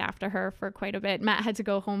I've looked after her for quite a bit. Matt had to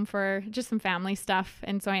go home for just some family stuff,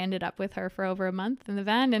 and so I ended up with her for over a month in the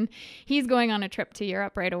van, and he's going on a trip to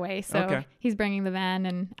Europe right away, so he's bringing the van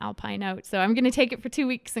and Alpine out. So I'm going to take it for 2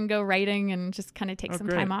 weeks and go writing and just kind of take some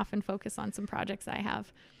time off and focus on some projects I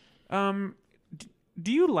have.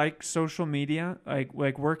 Do you like social media,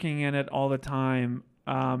 like working in it all the time?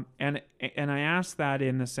 And I ask that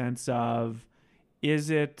in the sense of, is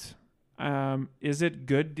it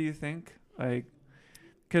good, do you think? Like,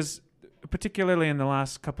 because particularly in the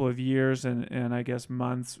last couple of years and I guess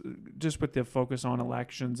months, just with the focus on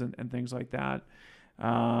elections and things like that,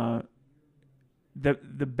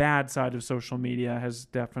 the bad side of social media has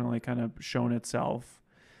definitely kind of shown itself.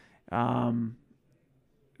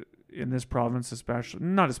 In this province,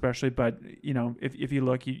 not especially, but if you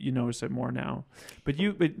look, you notice it more now. But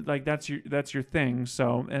that's your thing.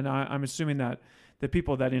 So, and I'm assuming that the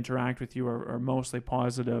people that interact with you are mostly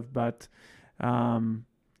positive. But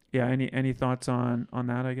Yeah. Any thoughts on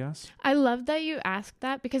that, I guess? I love that you asked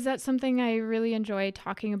that, because that's something I really enjoy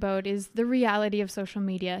talking about, is the reality of social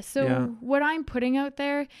media. So what I'm putting out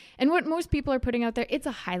there and what most people are putting out there, it's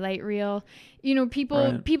a highlight reel. You know,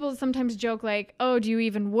 people sometimes joke like, oh, do you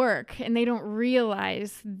even work? And they don't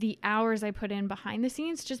realize the hours I put in behind the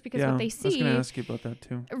scenes, just because what they see. I was going to ask you about that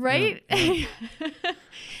too. Right?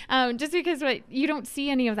 Yeah. Just because you don't see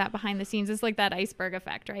any of that behind the scenes. It's like that iceberg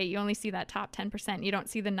effect, right? You only see that top 10%. You don't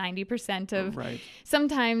see the 90% of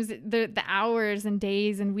sometimes the hours and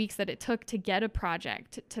days and weeks that it took to get a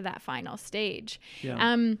project to that final stage.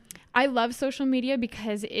 Yeah. I love social media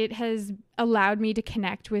because it has allowed me to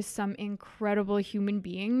connect with some incredible human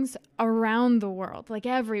beings around the world, like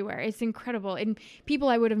everywhere. It's incredible. And people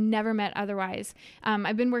I would have never met otherwise.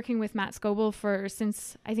 I've been working with Matt Scoble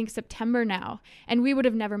since I think September now, and we would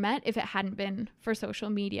have never met if it hadn't been for social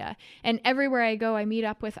media. And everywhere I go, I meet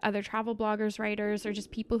up with other travel bloggers, writers, or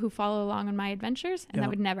just people who follow along on my adventures, and that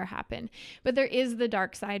would never happen. But there is the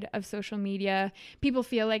dark side of social media. People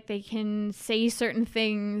feel like they can say certain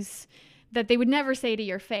things that they would never say to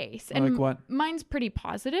your face. And like what? Mine's pretty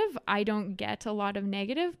positive. I don't get a lot of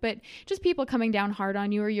negative, but just people coming down hard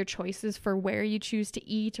on you, or your choices for where you choose to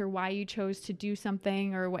eat, or why you chose to do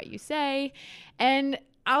something, or what you say. And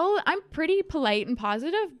I'm pretty polite and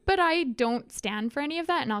positive, but I don't stand for any of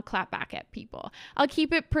that, and I'll clap back at people. I'll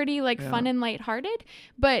keep it pretty fun and lighthearted,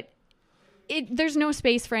 but there's no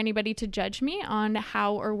space for anybody to judge me on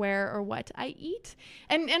how or where or what I eat.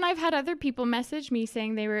 And I've had other people message me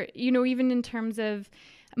saying they were, even in terms of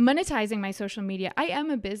monetizing my social media, I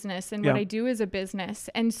am a business, and what I do is a business.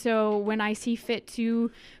 And so when I see fit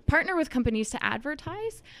to partner with companies to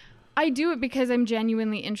advertise, I do it because I'm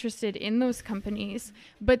genuinely interested in those companies.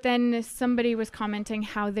 But then somebody was commenting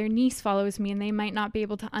how their niece follows me, and they might not be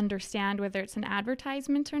able to understand whether it's an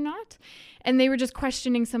advertisement or not. And they were just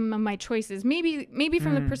questioning some of my choices, maybe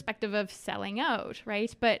from the perspective of selling out,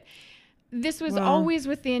 right? But this was always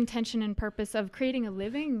with the intention and purpose of creating a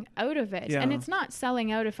living out of it. And it's not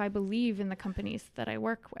selling out if I believe in the companies that I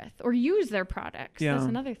work with or use their products. That's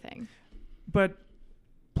another thing. But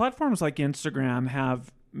platforms like Instagram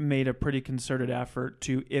have made a pretty concerted effort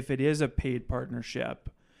to, if it is a paid partnership,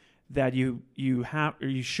 that you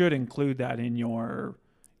should include that in your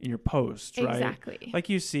posts, right? Exactly. Like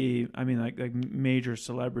you see, I mean, like major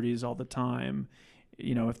celebrities all the time,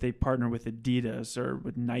 if they partner with Adidas or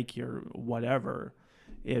with Nike or whatever,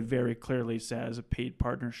 it very clearly says a paid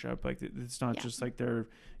partnership. Like it's not just like they're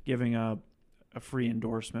giving a free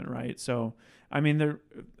endorsement, right? So, I mean,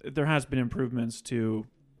 there has been improvements to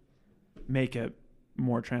make it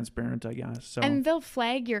more transparent, I guess. So. And they'll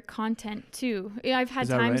flag your content too. I've had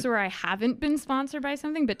times where I haven't been sponsored by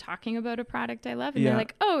something, but talking about a product I love, and they're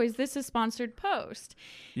like, oh, is this a sponsored post?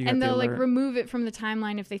 And they'll remove it from the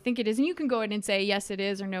timeline if they think it is. And you can go in and say, yes, it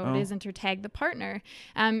is, or no, it isn't, or tag the partner.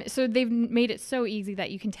 So they've made it so easy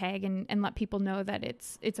that you can tag and let people know that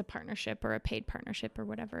it's a partnership or a paid partnership or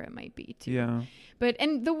whatever it might be too. Yeah.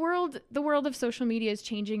 And the world of social media is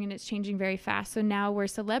changing, and it's changing very fast. So now where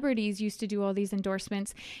celebrities used to do all these endorsements,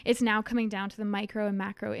 it's now coming down to the micro and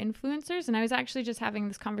macro influencers. And I was actually just having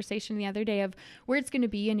this conversation the other day of where it's going to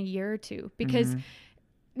be in a year or two, because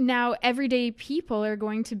now everyday people are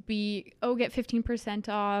going to be, get 15%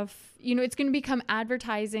 off. It's going to become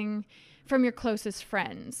advertising from your closest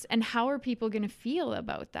friends. And how are people going to feel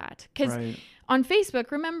about that? Because on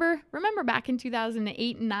Facebook, remember back in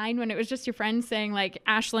 2008 and 9 when it was just your friends saying like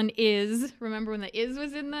Ashlyn is, remember when the is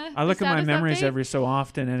was in the I look at my memories every so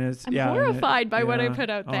often, and I'm horrified by what I put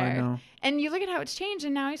out there. I know. And you look at how it's changed,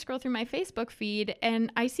 and now I scroll through my Facebook feed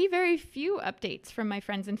and I see very few updates from my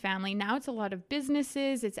friends and family. Now it's a lot of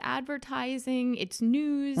businesses, it's advertising, it's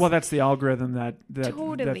news. Well, that's the algorithm that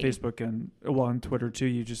totally. That Facebook and on Twitter too.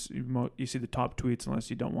 You see the top tweets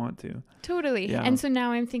unless you don't want to. Totally. Yeah. And so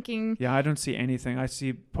now I'm thinking. Yeah, I don't see anything. I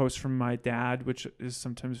see posts from my dad, which is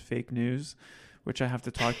sometimes fake news, which I have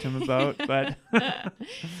to talk to him about. But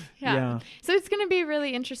yeah. So it's going to be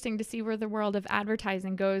really interesting to see where the world of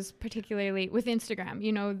advertising goes, particularly with Instagram.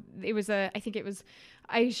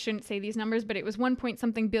 I shouldn't say these numbers, but it was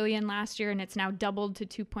 1-point-something billion last year, and it's now doubled to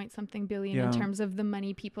 2-point-something billion in terms of the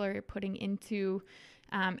money people are putting into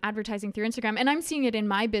advertising through Instagram. And I'm seeing it in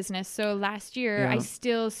my business. So last year I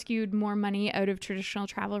still skewed more money out of traditional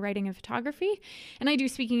travel writing and photography. And I do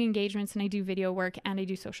speaking engagements, and I do video work, and I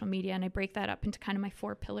do social media, and I break that up into kind of my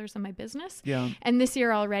 4 pillars of my business. Yeah. And this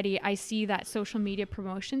year already I see that social media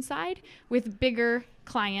promotion side with bigger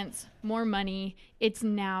clients, more money. It's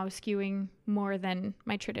now skewing more than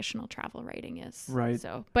my traditional travel writing is. Right.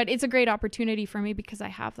 So, but it's a great opportunity for me because I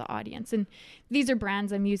have the audience, and these are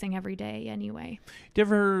brands I'm using every day anyway. Do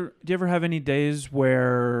you ever have any days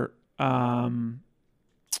where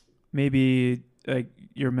maybe like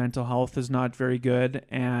your mental health is not very good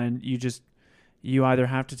and you either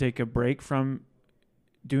have to take a break from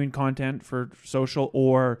doing content for social,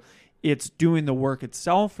 or it's doing the work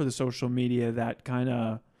itself for the social media that kind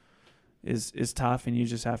of is tough, and you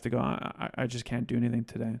just have to go, I just can't do anything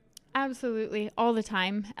today? Absolutely. All the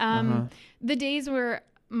time. The days where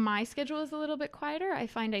my schedule is a little bit quieter, I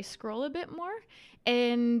find I scroll a bit more,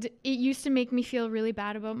 and it used to make me feel really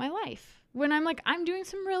bad about my life. When I'm like, I'm doing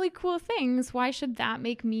some really cool things, why should that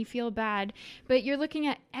make me feel bad? But you're looking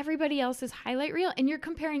at everybody else's highlight reel and you're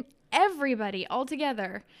comparing everybody all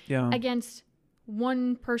together against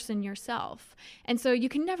one person yourself. And so you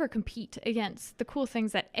can never compete against the cool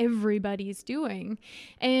things that everybody's doing.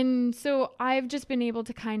 And so I've just been able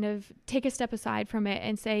to kind of take a step aside from it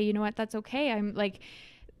and say, you know what, that's okay. I'm like,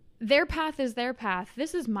 their path is their path.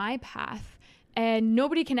 This is my path. And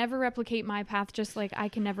nobody can ever replicate my path, just like I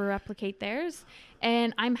can never replicate theirs.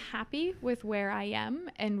 And I'm happy with where I am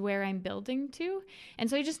and where I'm building to. And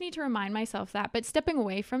so I just need to remind myself that. But stepping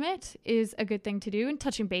away from it is a good thing to do. And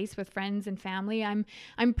touching base with friends and family. I'm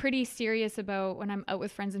pretty serious about when I'm out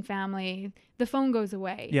with friends and family, the phone goes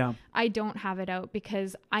away. Yeah. I don't have it out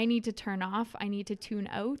because I need to turn off. I need to tune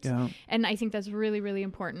out. Yeah. And I think that's really, really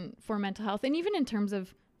important for mental health. And even in terms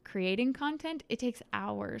of creating content, it takes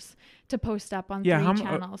hours to post up on 3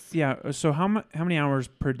 channels. So how many hours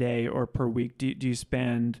per day or per week do you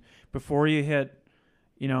spend before you hit,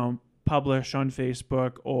 publish on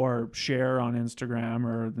Facebook or share on Instagram,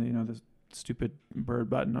 or the stupid bird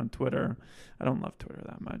button on Twitter? I don't love Twitter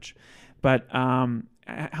that much, but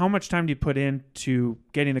how much time do you put into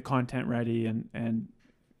getting the content ready and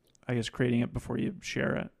I guess creating it before you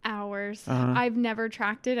share it? Hours. I've never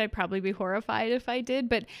tracked it. I'd probably be horrified if I did,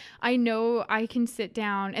 but I know I can sit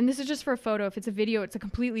down, and this is just for a photo. If it's a video, it's a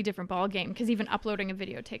completely different ball game because even uploading a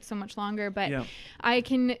video takes so much longer. But I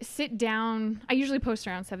can sit down. I usually post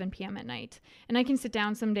around 7 p.m. at night, and I can sit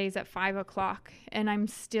down some days at 5 o'clock, and I'm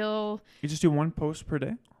still. You just do one post per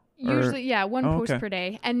day? Usually, one post per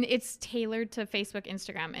day. And it's tailored to Facebook,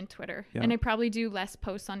 Instagram, and Twitter. Yeah. And I probably do less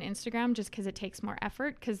posts on Instagram just because it takes more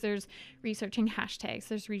effort, because there's researching hashtags,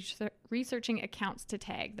 there's researching accounts to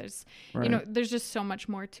tag. There's, there's just so much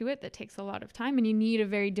more to it that takes a lot of time. And you need a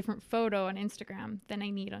very different photo on Instagram than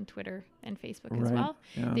I need on Twitter and Facebook as well.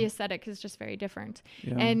 Yeah. The aesthetic is just very different.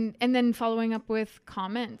 Yeah. And then following up with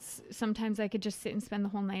comments. Sometimes I could just sit and spend the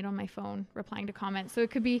whole night on my phone replying to comments. So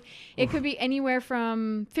it could be anywhere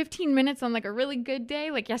from 15 minutes on like a really good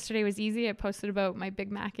day. Like yesterday was easy. I posted about my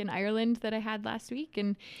Big Mac in Ireland that I had last week.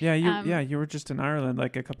 And you were just in Ireland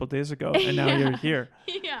like a couple of days ago, and now you're here.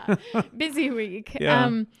 Yeah. Busy week.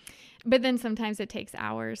 But then sometimes it takes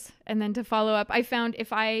hours. And then to follow up, I found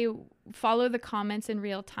if I follow the comments in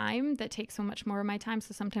real time, that takes so much more of my time.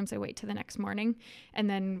 So sometimes I wait till the next morning. And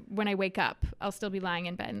then when I wake up, I'll still be lying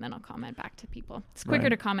in bed, and then I'll comment back to people. It's quicker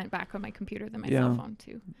to comment back on my computer than my cell phone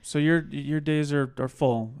too. So your days are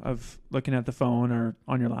full of looking at the phone or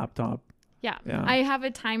on your laptop. Yeah. I have a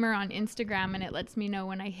timer on Instagram, and it lets me know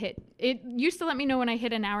when I hit. It used to let me know when I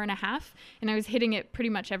hit an hour and a half, and I was hitting it pretty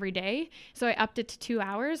much every day. So I upped it to 2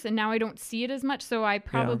 hours, and now I don't see it as much. So I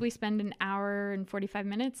probably spend an hour and 45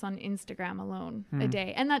 minutes on Instagram alone a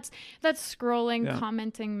day. And that's scrolling,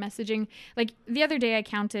 commenting, messaging. Like the other day I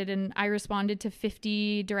counted, and I responded to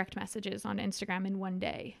 50 direct messages on Instagram in one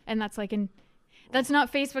day. And that's like that's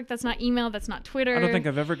not Facebook, that's not email, that's not Twitter. I don't think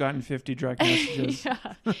I've ever gotten 50 direct messages. So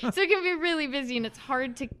it can be really busy, and it's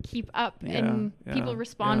hard to keep up, and people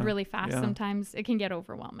respond really fast. Sometimes it can get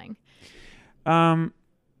overwhelming.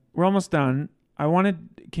 We're almost done.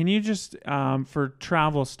 Can you just, for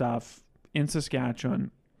travel stuff in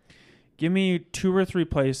Saskatchewan, give me 2 or 3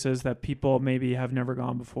 places that people maybe have never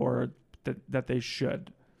gone before that they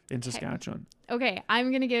should in Saskatchewan? Okay,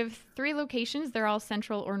 I'm going to give 3 locations. They're all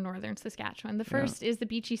central or northern Saskatchewan. The first is the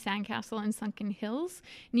Beachy Sandcastle in Sunken Hills,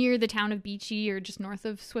 near the town of Beachy, or just north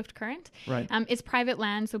of Swift Current. Right. It's private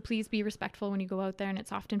land, so please be respectful when you go out there, and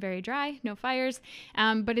it's often very dry, no fires.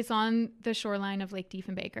 But it's on the shoreline of Lake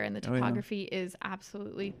Diefenbaker, and the topography is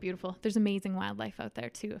absolutely beautiful. There's amazing wildlife out there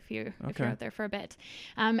too, if you're out there for a bit.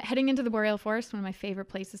 Heading into the Boreal Forest, one of my favorite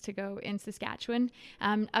places to go in Saskatchewan.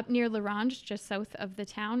 Up near La Ronge, just south of the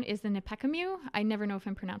town, is the Nipecamew I never know if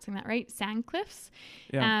I'm pronouncing that right. Sandcliffs.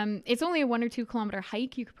 Yeah. It's only a 1 or 2 kilometer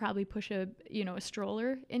hike. You could probably push a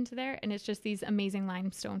stroller into there, and it's just these amazing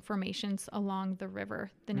limestone formations along the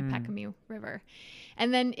river, the Nipekamau River.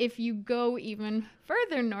 And then if you go even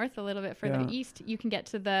further north, a little bit further east, you can get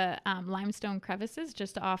to the limestone crevices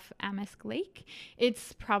just off Amisk Lake.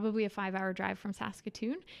 It's probably a 5-hour drive from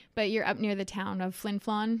Saskatoon, but you're up near the town of Flin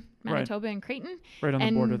Flon, Manitoba, and Creighton. Right on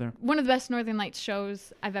the border there. One of the best Northern Lights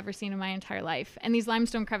shows I've ever seen in my entire life. And these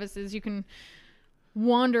limestone crevices, you can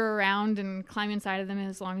wander around and climb inside of them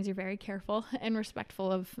as long as you're very careful and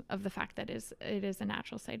respectful of the fact that it is a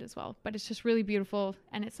natural site as well. But it's just really beautiful,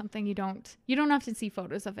 and it's something you don't often see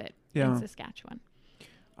photos of it in Saskatchewan.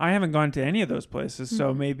 I haven't gone to any of those places,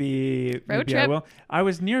 so maybe I will. I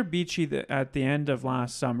was near Beachy at the end of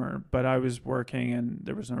last summer, but I was working and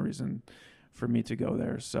there was no reason for me to go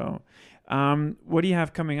there. So what do you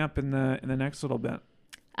have coming up in the next little bit?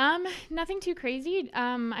 Nothing too crazy.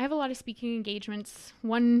 I have a lot of speaking engagements.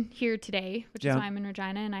 One here today, which is why I'm in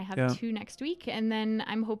Regina, and I have 2 next week. And then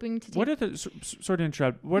I'm hoping to What are the sort of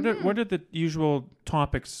interrupt? What are the usual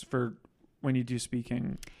topics for when you do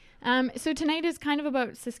speaking? So tonight is kind of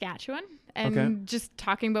about Saskatchewan and just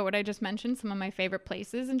talking about what I just mentioned, some of my favorite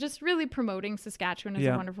places, and just really promoting Saskatchewan as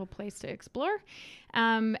a wonderful place to explore.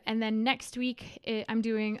 And then next week, I'm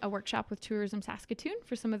doing a workshop with Tourism Saskatoon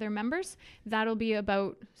for some of their members. That'll be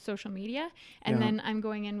about social media. And then I'm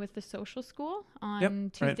going in with the social school on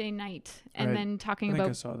Tuesday night and then talking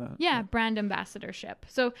about brand ambassadorship.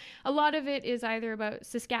 So a lot of it is either about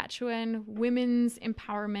Saskatchewan, women's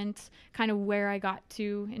empowerment, kind of where I got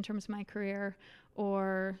to in terms of my career,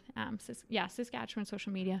 or Saskatchewan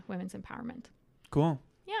social media, women's empowerment. Cool.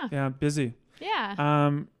 Yeah, busy.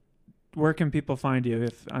 Yeah. Where can people find you?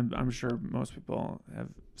 If I'm sure most people have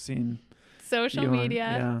seen social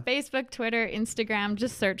media, Facebook, Twitter, Instagram.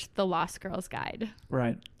 Just search The Lost Girls Guide.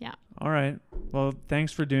 Right. Yeah. All right. Well,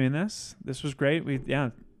 thanks for doing this. This was great.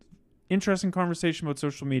 Interesting conversation about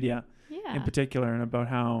social media in particular, and about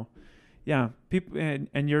how people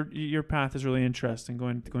and your path is really interesting,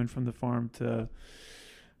 going from the farm to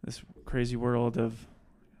this crazy world of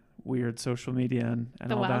weird social media and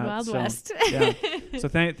the all wild, that. wild west. So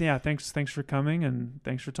thanks for coming, and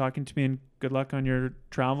thanks for talking to me, and good luck on your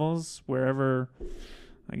travels wherever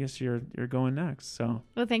I guess you're going next. So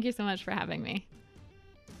well, thank you so much for having me.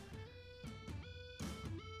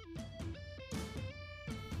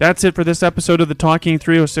 That's it for this episode of the Talking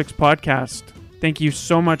 306 podcast. Thank you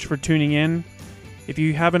so much for tuning in. If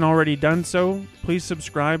you haven't already done so, please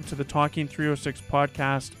subscribe to the Talking 306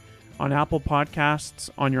 podcast on Apple Podcasts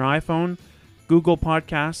on your iPhone, Google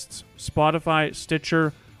Podcasts, Spotify,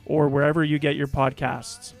 Stitcher, or wherever you get your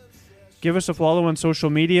podcasts. Give us a follow on social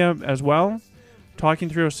media as well. Talking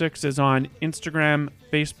 306 is on Instagram,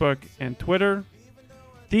 Facebook, and Twitter.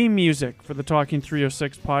 Theme music for the Talking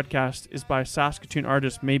 306 podcast is by Saskatoon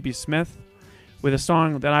artist Maybe Smith, with a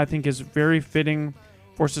song that I think is very fitting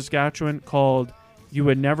for Saskatchewan called You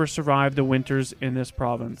Would Never Survive the Winters in This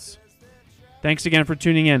Province. Thanks again for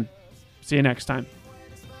tuning in. See you next time.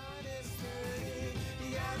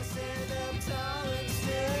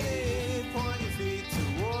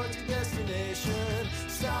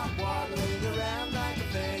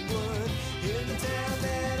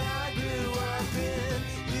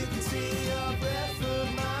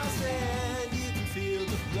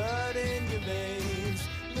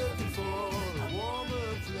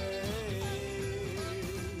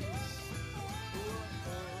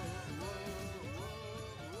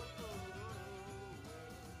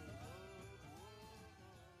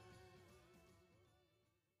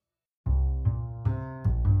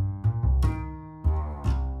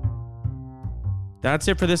 That's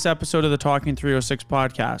it for this episode of the Talking 306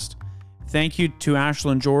 podcast. Thank you to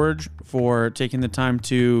Ashlyn George for taking the time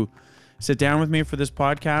to sit down with me for this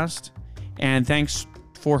podcast. And thanks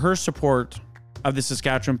for her support of the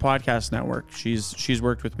Saskatchewan Podcast Network. She's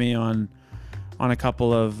worked with me on a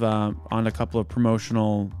couple of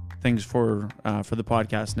promotional things for the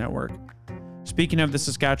podcast network. Speaking of the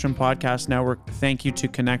Saskatchewan Podcast Network, thank you to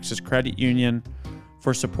Connexus Credit Union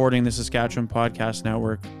for supporting the Saskatchewan Podcast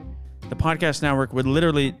Network. The podcast network would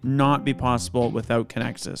literally not be possible without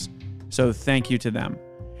Connexus, so thank you to them.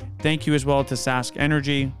 Thank you as well to Sask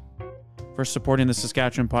Energy for supporting the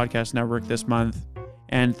Saskatchewan Podcast Network this month,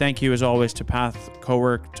 and thank you as always to Path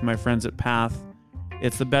Cowork, to my friends at Path.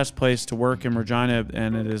 It's the best place to work in Regina,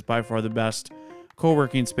 and it is by far the best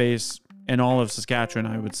co-working space in all of Saskatchewan,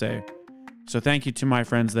 I would say. So thank you to my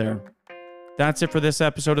friends there. That's it for this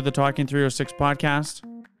episode of the Talking 306 podcast.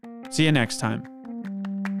 See you next time.